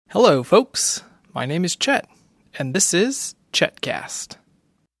Hello, folks. My name is Chet, and this is Chetcast.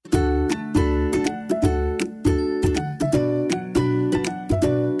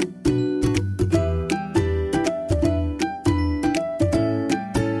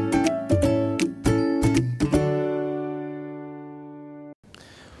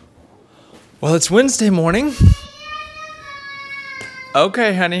 Well, it's Wednesday morning.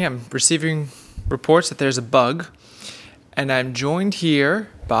 Okay, honey, I'm receiving reports that there's a bug, and I'm joined here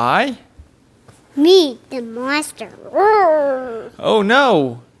by... Me, the monster. Roar. Oh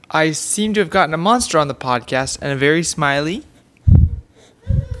no! I seem to have gotten a monster on the podcast, and a very smiley.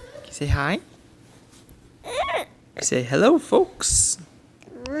 Can you say hi? Say hello, folks.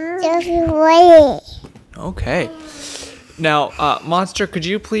 Okay. Now, Monster, could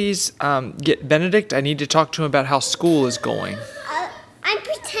you please get Benedict? I need to talk to him about how school is going. I'm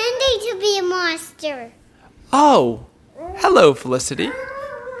pretending to be a monster. Oh! Hello, Felicity.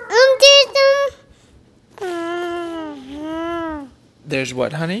 There's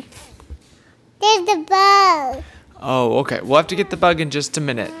what, honey? There's the bug. Oh, okay. We'll have to get the bug in just a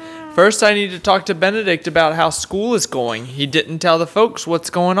minute. First, I need to talk to Benedict about how school is going. He didn't tell the folks what's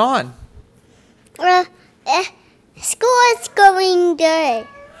going on. School is going good.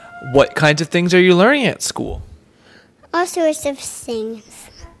 What kinds of things are you learning at school? All sorts of things.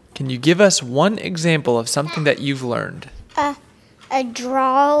 Can you give us one example of something that you've learned? A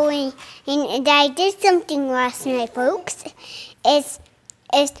drawing. And I did something last night, folks. It's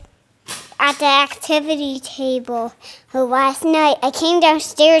at the activity table. Last night, I came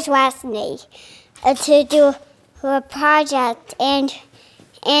downstairs last night to do a project, and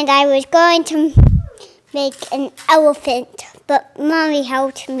I was going to make an elephant, but Mommy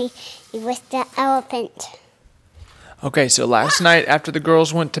helped me with the elephant. Okay, so last night after the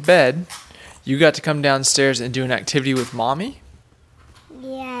girls went to bed, you got to come downstairs and do an activity with Mommy?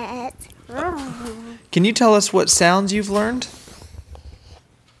 Yes. Can you tell us what sounds you've learned?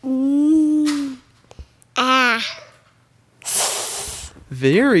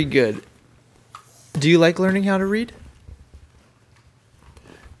 Very good. Do you like learning how to read?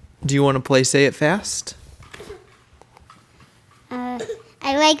 Do you want to play Say It Fast? I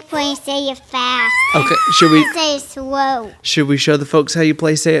like playing Say It Fast. Okay, should we Say it slow. show the folks how you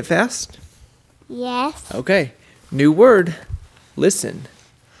play Say It Fast? Yes. Okay. New word. Listen.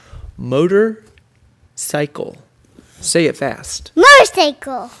 Motor cycle. Say it fast.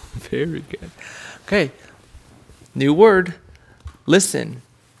 Motorcycle. Very good. Okay. New word. Listen.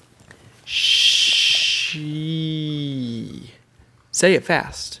 She. Say it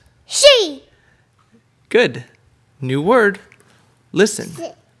fast. She. Good. New word. Listen.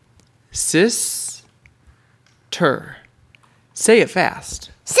 Sister. Say it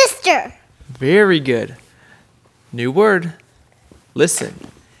fast. Sister. Very good. New word. Listen.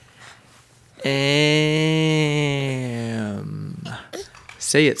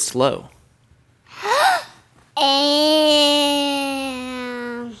 Say it slow.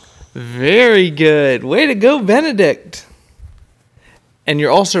 Very good. Way to go, Benedict. And you're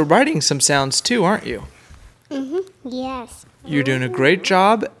also writing some sounds too, aren't you? Yes. You're doing a great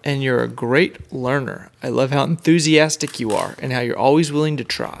job, and you're a great learner. I love how enthusiastic you are and how you're always willing to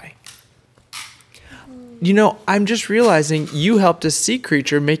try. You know, I'm just realizing you helped a sea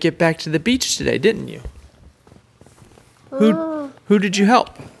creature make it back to the beach today, didn't you? Who did you help?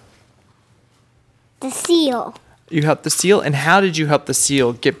 The seal. You helped the seal, and how did you help the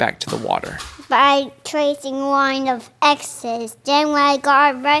seal get back to the water? By tracing a line of X's. Then when I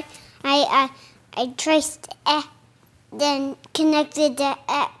got right, I traced X, then connected the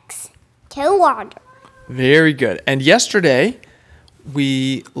X to water. Very good. And yesterday,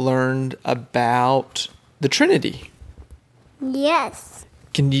 we learned about the Trinity. Yes.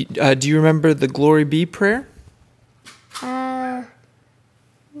 Can you do you remember the Glory Be prayer? No.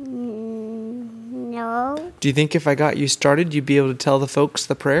 Do you think if I got you started, you'd be able to tell the folks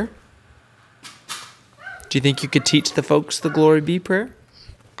the prayer? Do you think you could teach the folks the Glory Be prayer?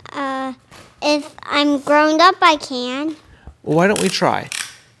 If I'm grown up, I can. Well, why don't we try?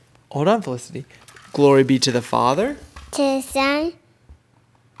 Hold on, Felicity. Glory be to the Father, To the Son,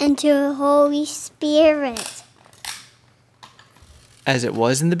 and to the Holy Spirit. as it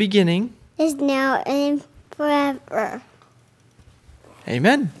was in the beginning. Is now and forever.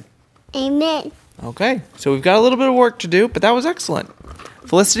 Amen. Amen. Okay, so we've got a little bit of work to do, but that was excellent.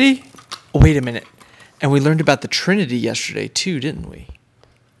 Felicity, wait a minute. And we learned about the Trinity yesterday too, didn't we?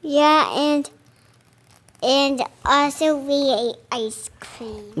 Yeah, and also we ate ice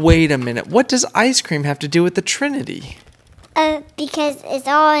cream. Wait a minute. What does ice cream have to do with the Trinity? Because it's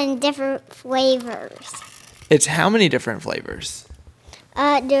all in different flavors. It's how many different flavors?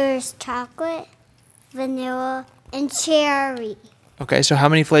 There's chocolate, vanilla, and cherry. Okay, so how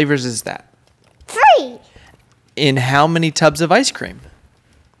many flavors is that? 3. In how many tubs of ice cream?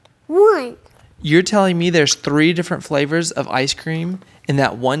 1. You're telling me there's 3 different flavors of ice cream in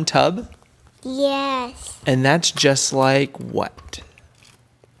that one tub? Yes. And that's just like what?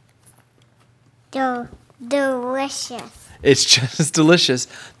 Delicious. It's just delicious.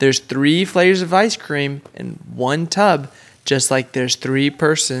 There's 3 flavors of ice cream in one tub, just like there's 3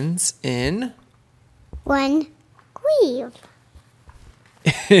 persons in 1 leaf.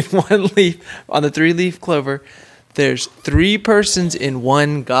 in one leaf on the 3-leaf clover. There's 3 persons in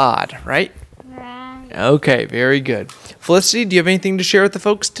one God, right? Right. Okay, very good. Felicity, do you have anything to share with the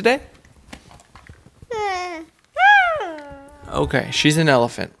folks today? Okay, she's an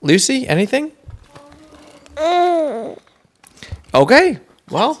elephant. Lucy, anything? Okay,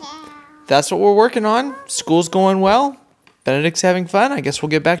 well, that's what we're working on. School's going well. Benedict's having fun. I guess we'll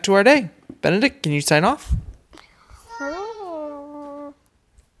get back to our day. Benedict, can you sign off?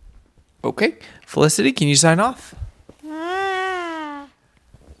 Okay. Felicity, can you sign off?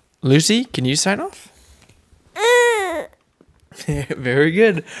 Lucy, can you sign off? Very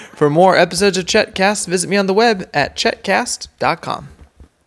good. For more episodes of Chetcast, visit me on the web at chetcast.com.